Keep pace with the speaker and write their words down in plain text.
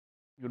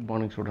Good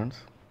morning, students.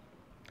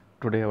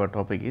 Today our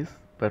topic is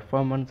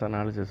performance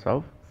analysis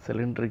of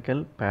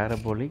cylindrical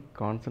parabolic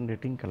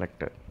concentrating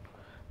collector.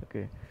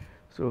 Okay,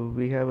 so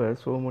we have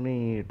so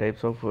many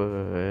types of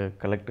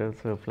collectors,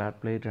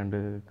 flat plate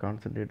and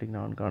concentrating,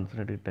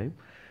 non-concentrating type.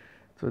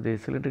 So the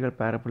cylindrical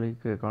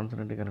parabolic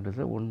concentrating collector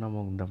is one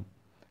among them.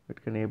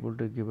 It can able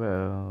to give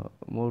a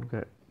more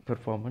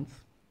performance.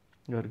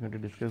 We are going to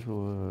discuss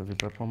the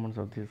performance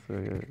of this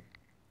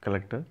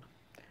collector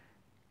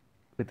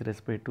with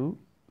respect to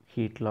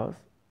heat loss,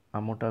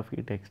 amount of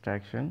heat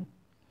extraction,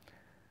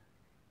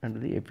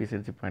 and the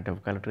efficiency point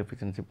of collector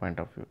efficiency point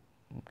of view.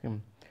 Okay.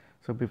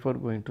 So before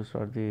going to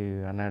start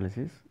the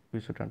analysis, we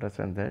should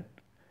understand that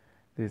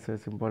this is a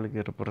symbolic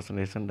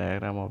representation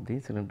diagram of the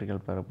cylindrical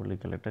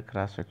parabolic collector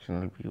cross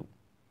sectional view.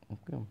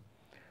 Okay.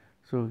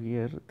 So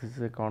here this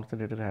is a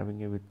concentrator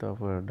having a width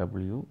of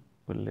W,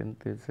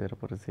 length is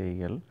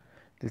represented L.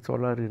 The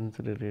solar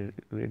incident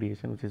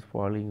radiation which is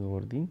falling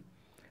over the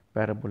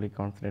parabolic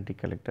concentrating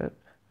collector,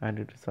 and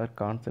it is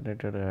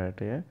concentrated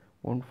at a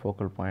one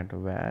focal point,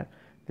 where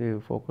the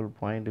focal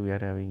point we are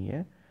having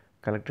a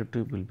collector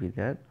tube will be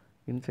there.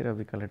 Inside of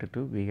the collector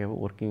tube we have a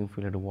working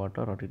fluid,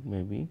 water, or it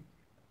may be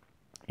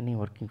any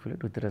working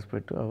fluid with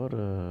respect to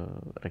our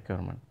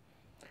requirement.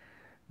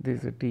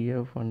 This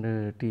TF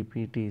and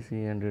TP,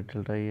 TC and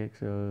delta X,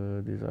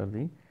 these are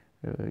the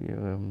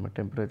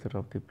temperature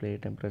of the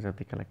plate, temperature of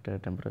the collector,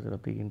 temperature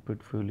of the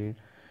input fluid,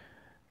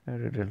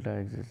 delta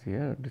X is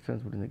here,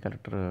 distance between the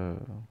collector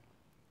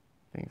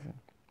things.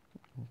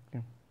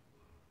 Okay.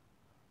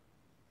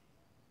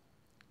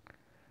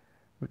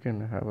 We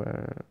can have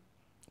a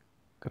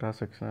cross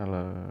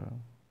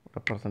sectional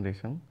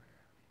representation.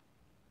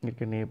 It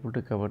can able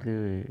to cover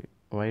the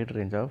wide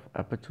range of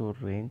aperture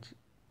range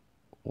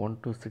 1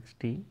 to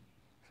 60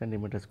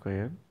 centimeter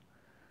square,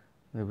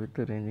 the width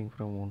ranging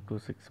from 1 to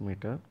 6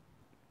 meter.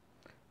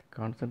 The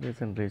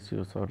concentration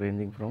ratios are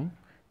ranging from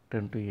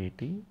 10 to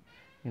 80.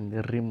 In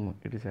the rim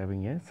it is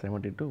having a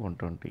 70 to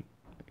 120,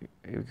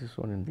 which is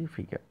shown in the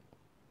figure.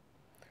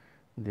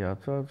 The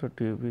absorber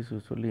tube is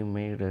usually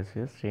made as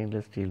a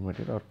stainless steel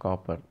material or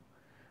copper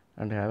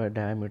and have a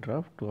diameter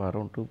of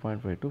around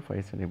 2.5 to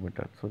 5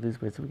 centimeter. So this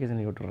specification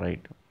you have to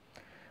write.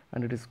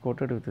 And it is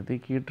coated with the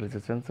heat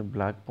resistance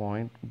black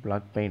paint.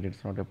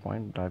 It's not a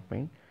point, black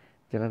paint,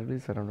 generally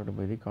surrounded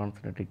by the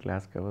concentrated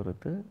glass cover with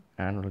the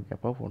annual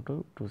gap of 1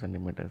 to 2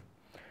 centimeters.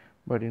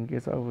 But in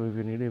case of if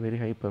you need a very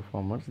high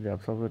performance, the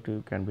absorber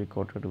tube can be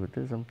coated with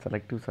some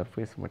selective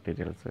surface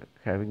materials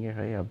having a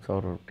high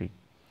absorptivity,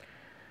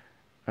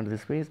 and the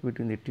space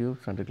between the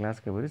tubes and the glass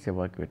cover is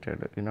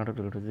evacuated. In order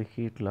to reduce the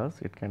heat loss,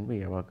 it can be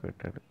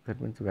evacuated. That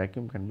means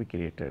vacuum can be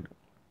created.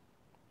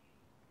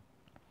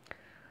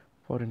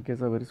 For in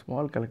case of very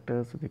small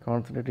collectors, the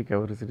concentrated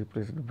cover is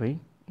replaced by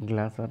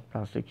glass or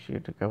plastic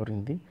sheet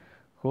covering the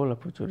whole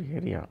aperture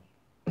area.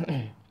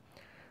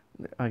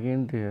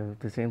 Again,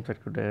 the same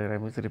circuit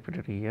diagram is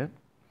repeated here.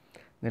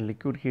 The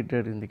liquid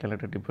heated in the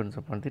collector depends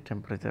upon the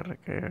temperature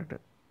required.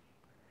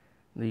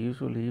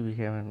 Usually we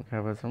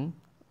have some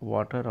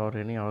water or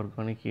any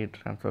organic heat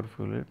transfer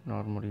fluid.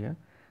 Normally a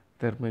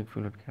thermic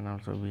fluid can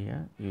also be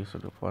used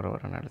for our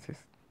analysis.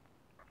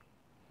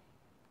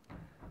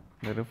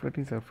 The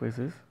reflecting surface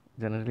is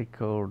generally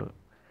curved,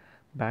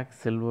 back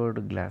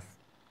silvered glass.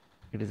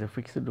 It is a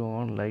fixed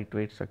on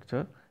lightweight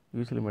structure,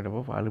 usually made up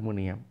of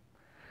aluminium.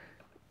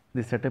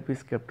 The setup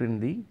is kept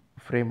in the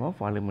frame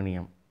of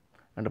aluminium,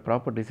 and a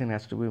proper design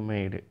has to be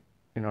made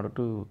in order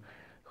to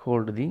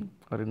hold the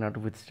or in order to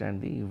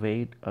withstand the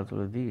weight as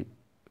well as the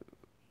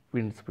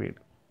wind speed.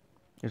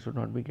 It should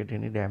not be get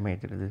any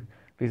damage. The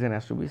design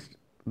has to be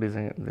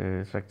designed.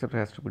 The structure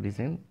has to be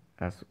designed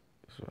as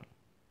well.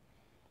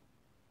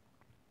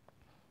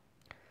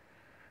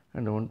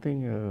 And one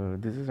thing,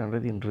 this is under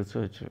the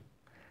research.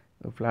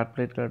 Flat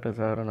plate collectors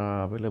are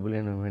available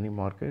in many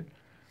market,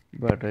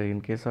 but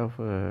in case of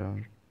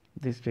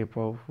this type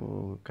of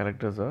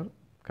collectors are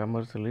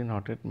commercially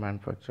not yet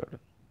manufactured.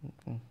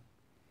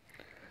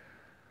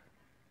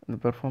 The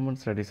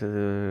performance studies,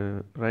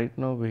 right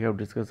now we have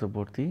discussed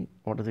about the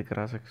what is the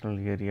cross sectional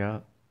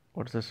area,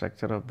 what is the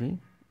structure of the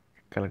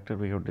collector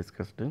we have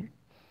discussed.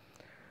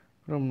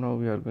 From now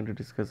we are going to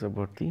discuss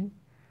about the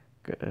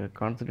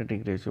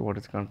concentrating ratio, what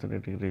is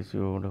concentrating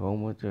ratio, and how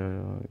much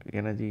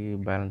energy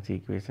balance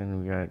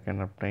equation we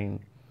can obtain,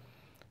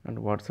 and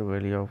what's the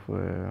value of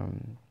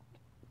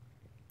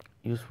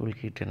useful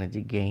heat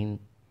energy gain,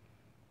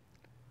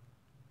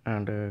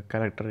 and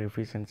collector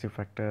efficiency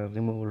factor,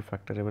 removal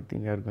factor,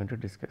 everything we are going to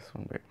discuss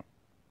one by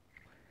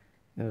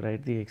one.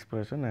 Write the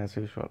expression as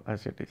usual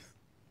as it is.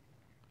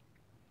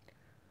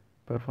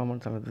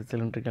 Performance of the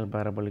cylindrical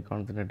parabolic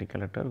concentrating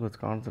collector, whose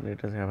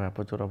concentrators have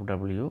aperture of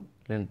W,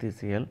 length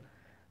is L,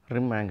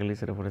 rim angle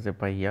is referred as a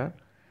pi r.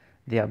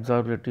 The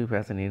absorber tube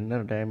has an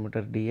inner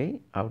diameter di,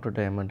 outer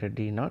diameter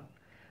d naught,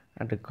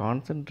 and the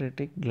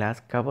concentrated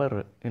glass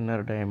cover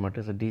inner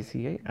diameter is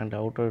dci and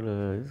outer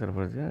is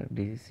referred as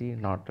dc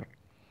naught.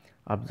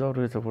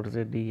 Absorber is referred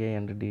as di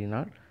and d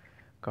naught.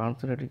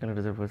 Concentrating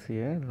collector is referred as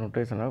a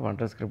notation of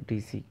underscript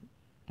dc.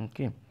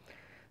 Okay.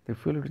 The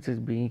fluid which is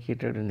being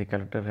heated in the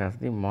collector has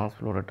the mass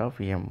flow rate of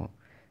m,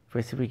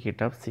 specific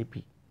heat of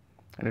Cp,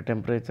 and the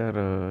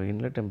temperature,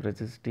 inlet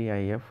temperature is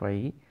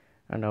TIFI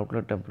and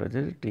outlet temperature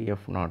is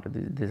TF naught.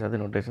 These are the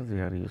notations we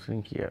are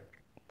using here.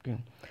 Okay.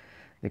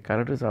 The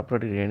collector is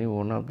operated in any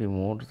one of the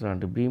modes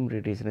and the beam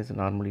radiation is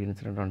normally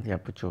incident on the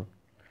aperture.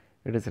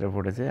 It is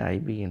referred as a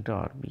IB into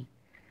RB.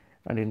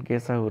 And in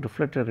case of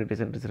reflected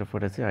radiation, it is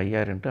referred as a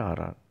IR into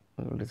RR.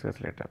 We will discuss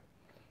later.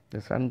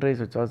 The sun rays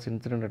which are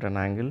incident at an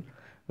angle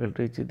will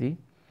reach the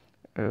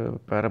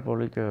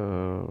parabolic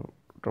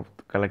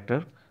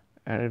collector,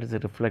 and it is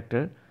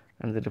reflected,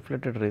 and the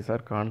reflected rays are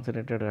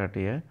concentrated at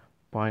a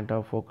point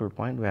of focal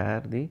point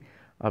where the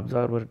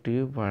observer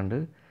tube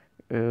and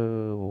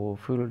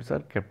fluids are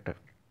kept.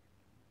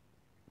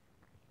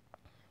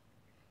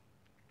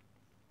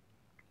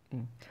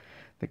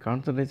 The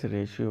concentration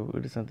ratio,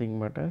 it is something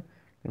but the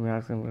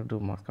maximum to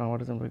mass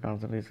conversion by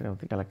concentration of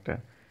the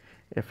collector.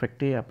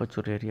 Effective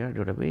aperture area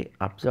divided by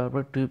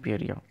observer tube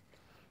area.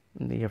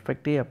 The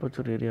effective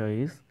aperture area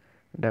is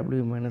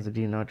W minus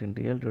D naught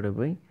into L divided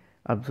by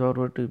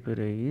observer tube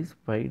area is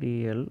pi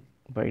dl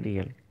by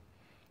dl.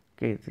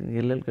 Okay, so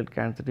LL get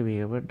cancelled, we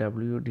have a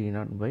W D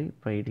naught by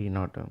pi D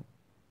naught.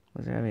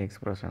 We have an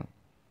expression.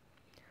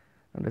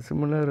 And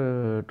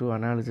similar to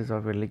analysis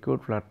of a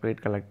liquid flat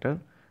plate collector,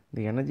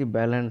 the energy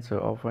balance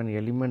of an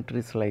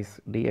elementary slice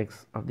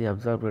dx of the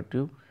observer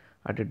tube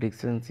at a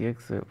distance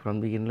x from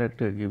the inlet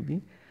give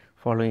the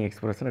following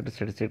expression at a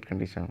steady state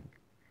condition.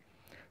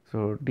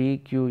 So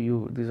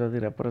dqu, these are the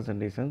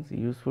representations,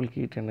 useful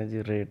heat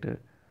energy rate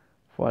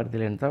for the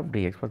length of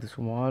dx. For the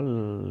small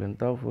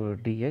length of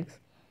dx,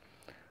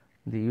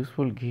 the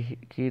useful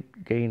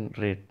heat gain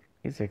rate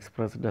is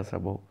expressed as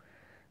above.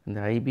 And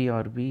the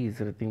IBRB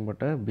is nothing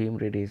but a beam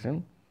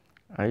radiation.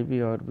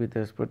 IBRB with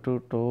respect to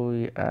tau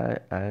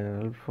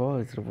alpha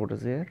is referred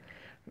as a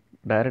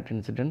direct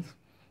incidence,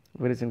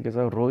 whereas in case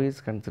of rho is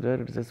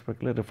considered, it is a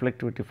specular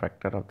reflectivity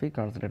factor of the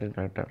concentrated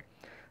collector.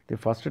 The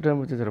first term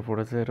which is referred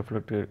as a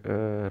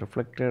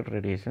reflected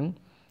radiation,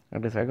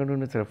 and the second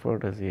one is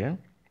referred as a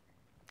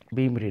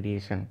beam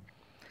radiation.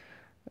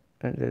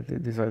 And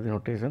these are the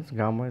notations.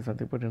 Gamma is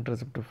nothing but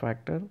interceptor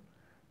factor,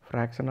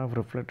 fraction of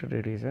reflected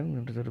radiation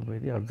intercepted by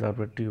the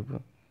observer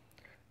tube.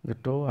 The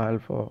tau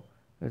alpha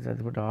is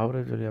nothing but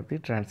average value of the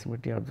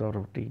transmitting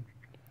absorptivity.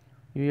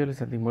 UL is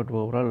nothing but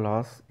overall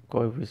loss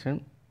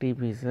coefficient.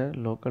 Tp is the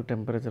local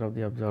temperature of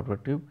the observer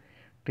tube.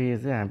 T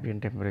is the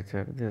ambient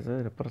temperature. These are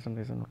the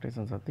representation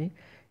notations of the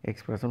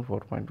expression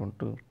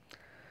 4.12.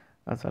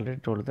 As already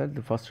told that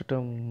the first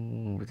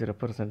term which is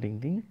representing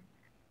the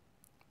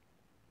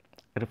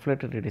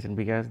reflected radiation,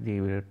 because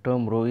the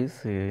term rho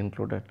is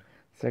included.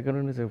 Second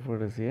one is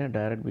referred as a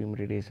direct beam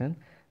radiation.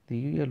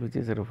 The UL which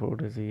is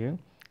referred as a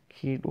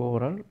heat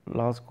overall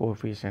loss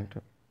coefficient.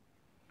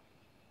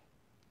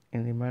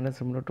 In the manner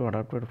similar to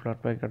adapted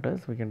flat plate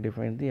cutters, we can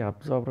define the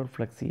absorber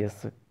flux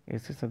S.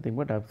 S is nothing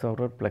but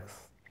absorber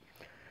flux.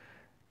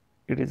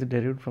 It is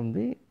derived from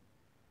the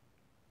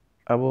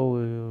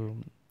above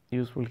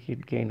useful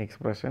heat gain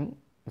expression.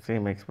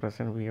 Same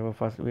expression we are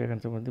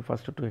considering the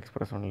first two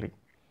expression only.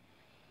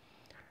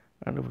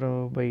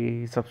 And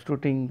by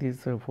substituting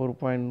this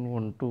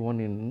 4.121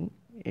 in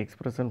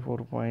expression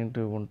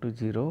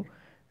 4.120,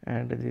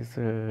 and this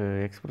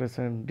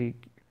expression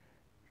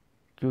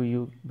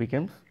dqu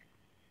becomes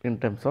in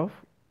terms of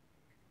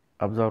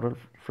absorber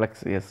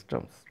flux S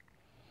terms.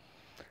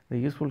 The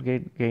useful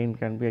gain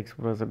can be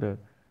expressed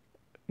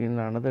in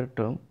another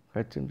term,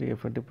 h into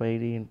f into pi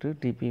d into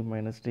Tp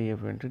minus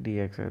Tf into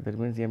dx. That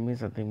means m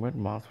is nothing but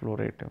mass flow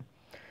rate.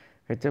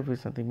 HF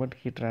is nothing but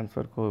heat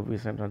transfer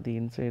coefficient on the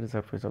inside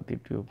surface of the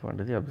tube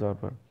under the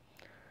absorber.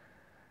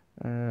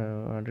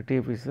 And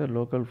Tf is the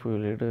local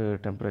fluid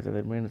temperature.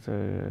 That means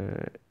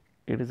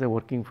it is a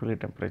working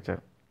fluid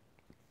temperature.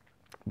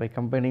 By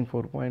combining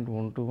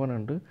 4.121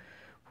 and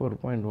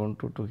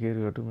 4.122, here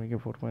you have to make a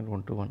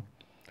 4.121.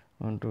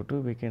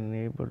 122, we can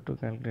able to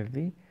calculate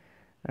the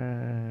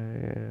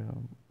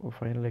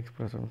final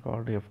expression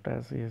called f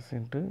dash s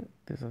into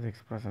this is the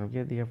expression.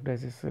 Okay, the f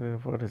dash is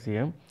referred as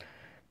a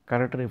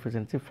collector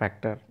efficiency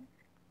factor.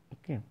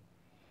 Okay,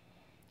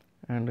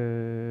 and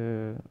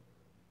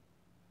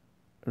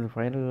the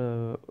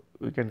final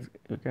we can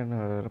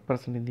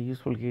represent in the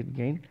useful heat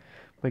gain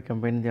by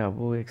combining the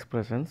above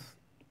expressions,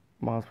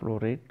 mass flow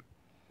rate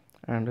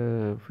and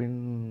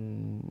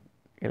fin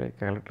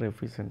collector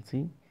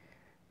efficiency.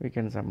 We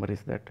can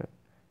summarize that.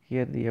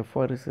 Here the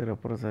FR is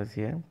represented as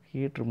a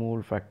heat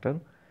removal factor,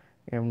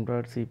 m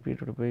dot Cp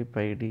divided by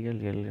pi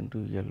dl L into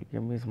L.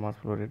 M is mass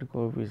flow rate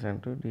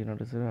coefficient, D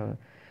naught is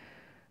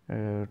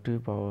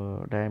tube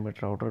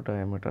diameter, outer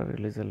diameter,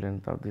 L is the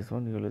length of this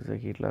one, L is the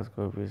heat loss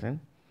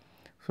coefficient.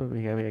 So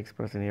we have a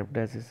expression f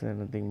dash is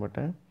nothing but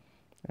a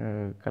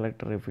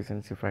collector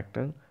efficiency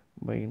factor.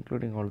 By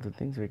including all the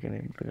things, we can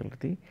able to calculate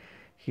the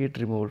heat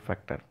removal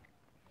factor.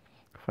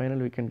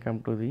 Finally, we can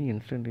come to the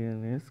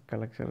instantaneous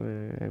collector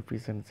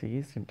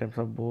efficiencies in terms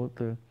of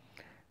both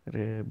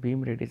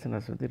beam radiation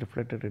as well as the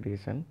reflected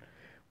radiation.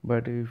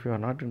 But if you are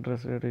not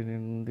interested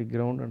in the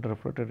ground and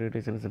reflected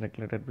radiation is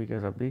neglected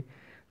because of the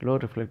low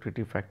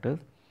reflectivity factors,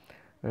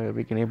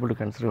 we can able to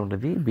consider only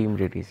the beam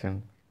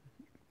radiation.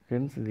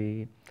 Hence,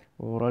 the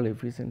overall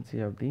efficiency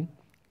of the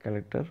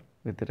collector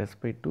with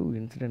respect to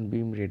incident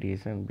beam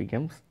radiation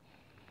becomes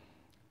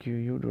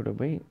QU divided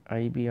by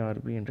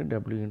IBRB into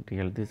W into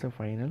L. This is the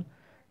final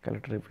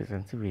collector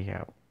efficiency we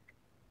have.